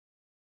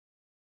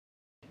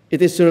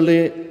It is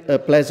surely a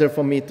pleasure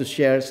for me to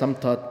share some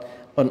thought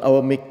on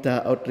our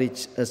MIKTA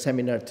outreach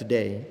seminar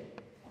today.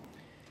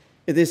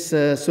 It is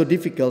so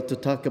difficult to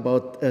talk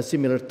about a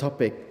similar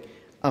topic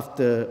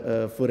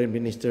after Foreign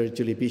Minister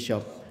Julie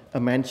Bishop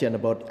mentioned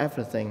about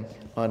everything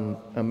on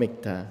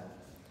MIKTA.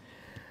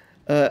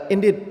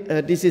 Indeed,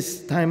 this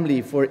is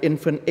timely for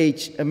infant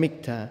age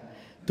MIKTA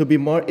to be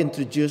more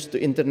introduced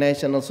to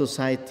international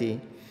society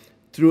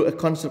through a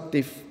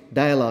constructive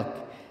dialogue,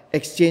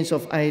 exchange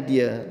of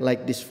ideas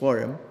like this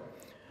forum,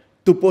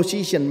 to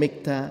position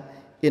MIKTA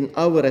in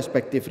our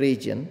respective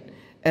region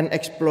and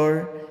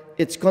explore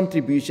its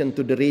contribution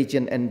to the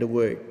region and the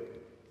world.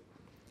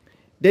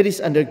 That is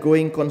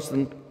undergoing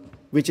constant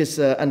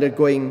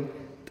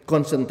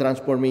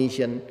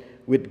transformation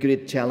with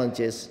great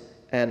challenges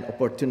and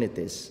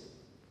opportunities.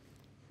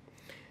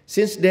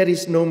 Since there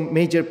is no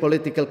major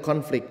political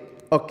conflict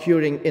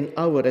occurring in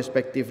our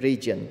respective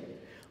region,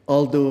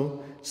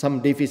 although some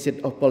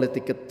deficit of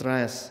political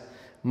trust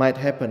might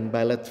happen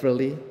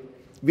bilaterally,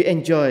 we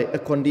enjoy a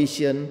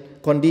conditio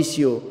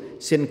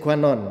sine qua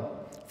non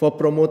for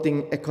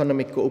promoting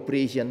economic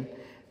cooperation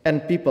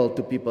and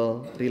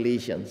people-to-people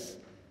relations.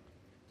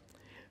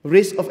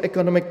 Risk of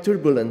economic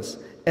turbulence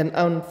and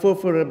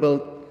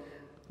unfavorable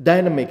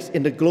dynamics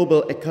in the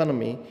global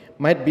economy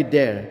might be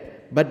there,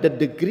 but the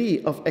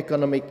degree of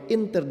economic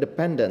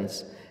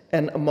interdependence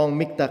and among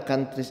MIKTA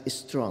countries is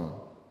strong.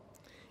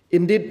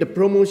 Indeed, the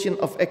promotion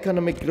of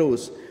economic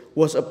growth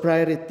was a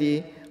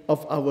priority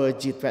of our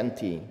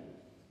G20.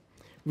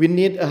 We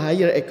need a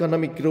higher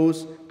economic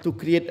growth to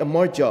create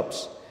more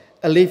jobs,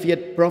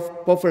 alleviate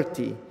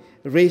poverty,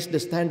 raise the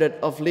standard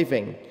of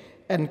living,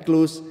 and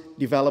close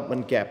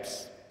development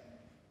gaps.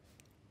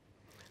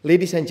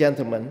 Ladies and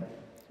gentlemen,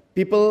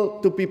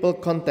 people-to-people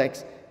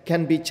contact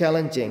can be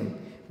challenging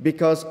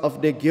because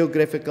of the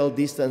geographical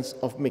distance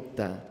of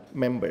MIKTA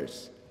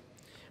members.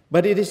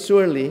 But it is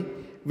surely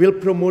will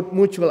promote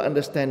mutual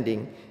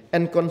understanding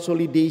and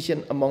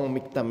consolidation among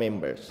MIKTA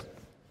members.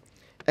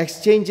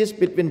 Exchanges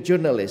between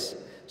journalists,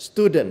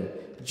 students,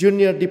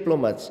 junior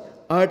diplomats,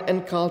 art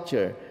and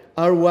culture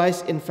are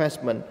wise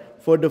investment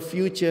for the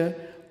future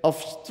of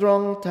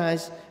strong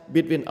ties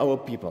between our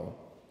people.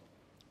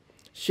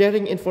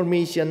 Sharing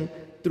information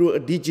through a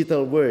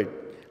digital world,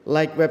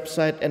 like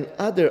website and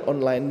other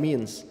online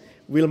means,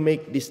 will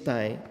make this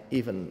tie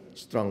even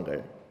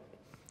stronger.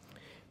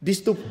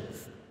 These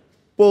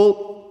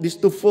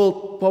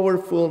twofold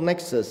powerful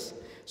nexus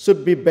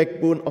should be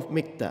backbone of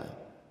MIKTA.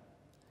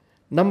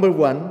 Number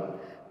one,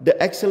 the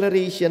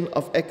acceleration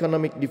of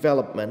economic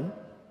development,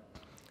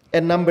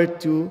 and number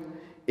two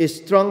is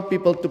strong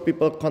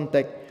people-to-people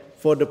contact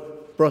for the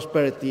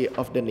prosperity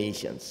of the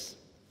nations.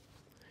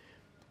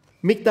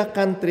 MIKTA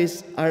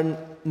countries are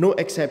no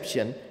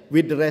exception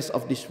with the rest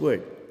of this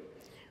world.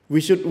 We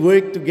should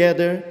work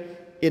together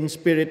in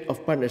spirit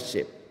of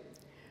partnership.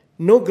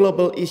 No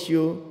global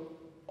issue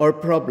or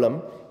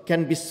problem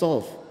can be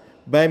solved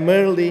by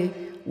merely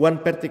one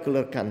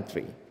particular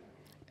country,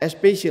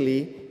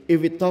 especially if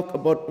we talk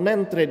about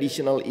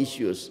non-traditional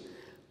issues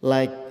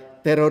like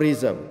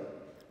terrorism,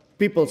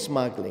 people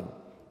smuggling,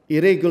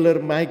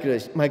 irregular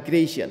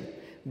migration,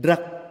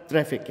 drug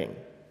trafficking.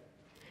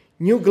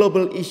 New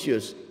global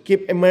issues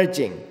keep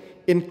emerging,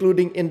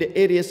 including in the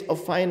areas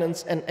of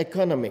finance and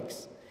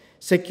economics,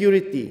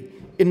 security,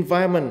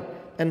 environment,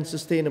 and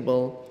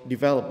sustainable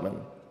development.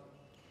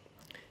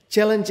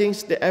 Challenging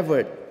the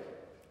effort,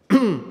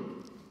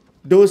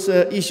 those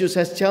issues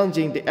has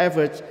challenging the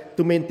efforts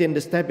to maintain the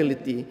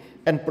stability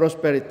and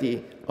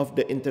prosperity of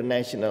the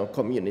international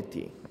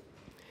community.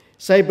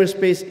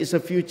 Cyberspace is a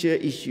future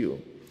issue.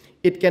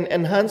 It can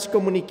enhance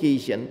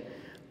communication,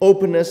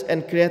 openness,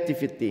 and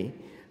creativity,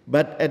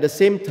 but at the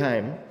same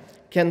time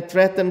can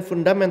threaten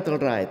fundamental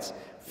rights,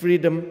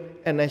 freedom,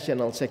 and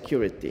national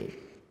security.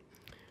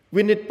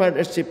 We need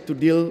partnership to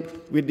deal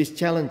with these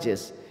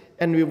challenges,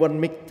 and we want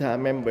MIKTA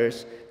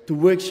members to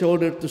work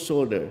shoulder to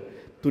shoulder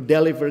to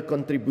deliver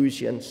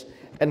contributions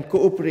and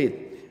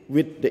cooperate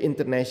with the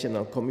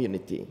international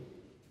community.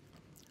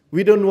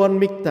 We don't want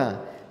MIKTA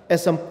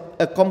as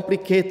a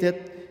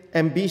complicated,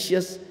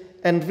 ambitious,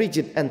 and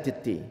rigid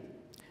entity.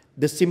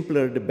 The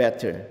simpler, the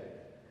better.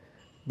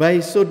 By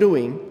so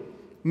doing,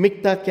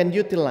 MIKTA can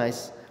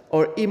utilize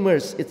or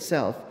immerse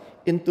itself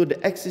into the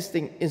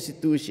existing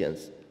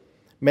institutions,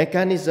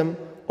 mechanism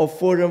or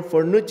forum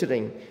for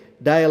nurturing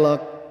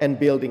dialogue and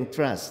building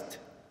trust.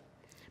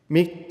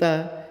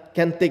 MIKTA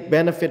can take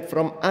benefit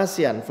from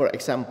ASEAN, for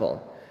example,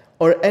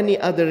 or any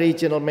other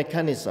regional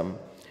mechanism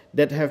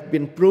that have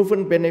been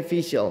proven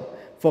beneficial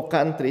for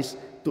countries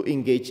to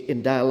engage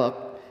in dialogue,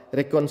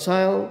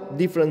 reconcile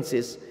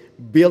differences,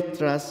 build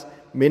trust,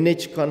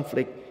 manage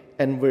conflict,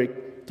 and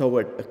work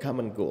toward a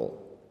common goal.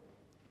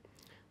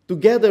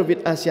 Together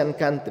with ASEAN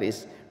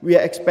countries, we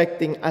are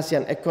expecting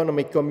ASEAN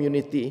Economic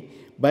Community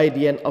by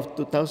the end of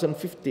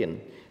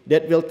 2015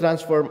 that will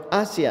transform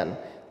ASEAN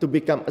to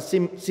become a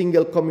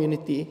single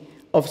community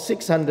of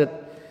 600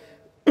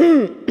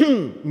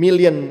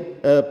 million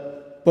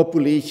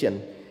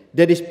population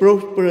that is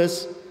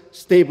prosperous,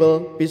 stable,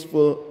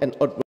 peaceful, and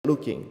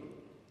outward-looking.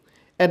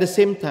 At the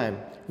same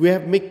time, we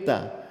have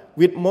MIKTA,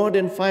 with more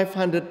than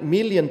 500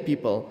 million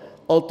people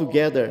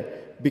altogether,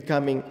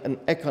 becoming an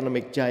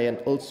economic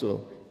giant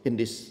also in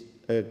this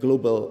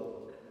global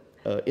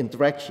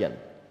interaction.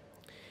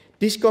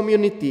 This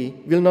community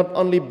will not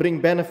only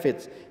bring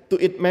benefits to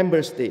its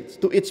member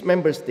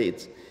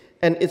states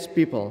and its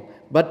people,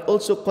 but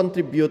also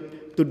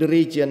contribute to the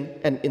region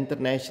and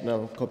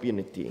international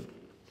community.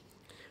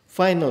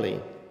 Finally,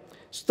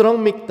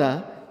 strong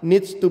MIKTA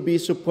needs to be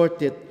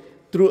supported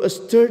through a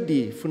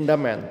sturdy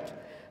fundament,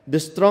 the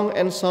strong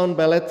and sound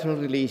bilateral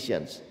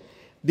relations.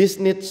 This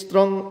needs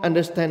strong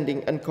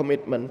understanding and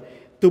commitment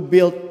to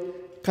build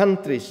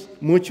countries'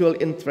 mutual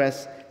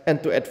interests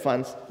and to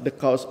advance the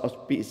cause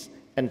of peace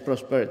and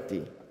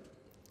prosperity.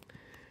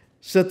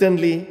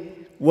 Certainly,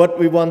 what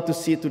we want to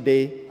see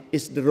today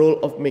is the role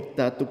of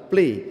MIKTA to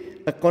play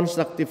a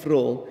constructive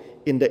role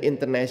in the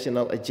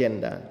international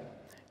agenda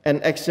and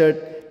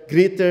exert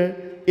greater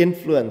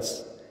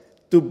influence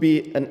to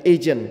be an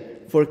agent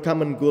for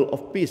common goal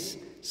of peace,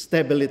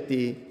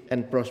 stability,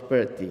 and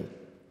prosperity.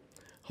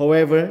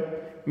 However,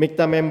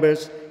 MIKTA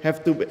members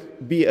have to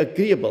be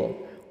agreeable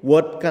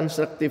what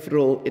constructive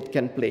role it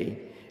can play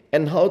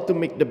and how to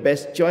make the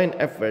best joint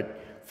effort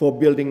for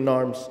building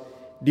norms,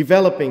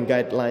 developing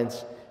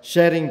guidelines,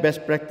 sharing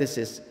best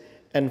practices,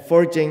 and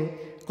forging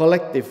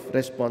collective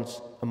response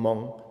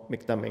among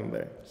MIKTA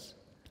members.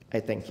 I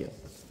thank you.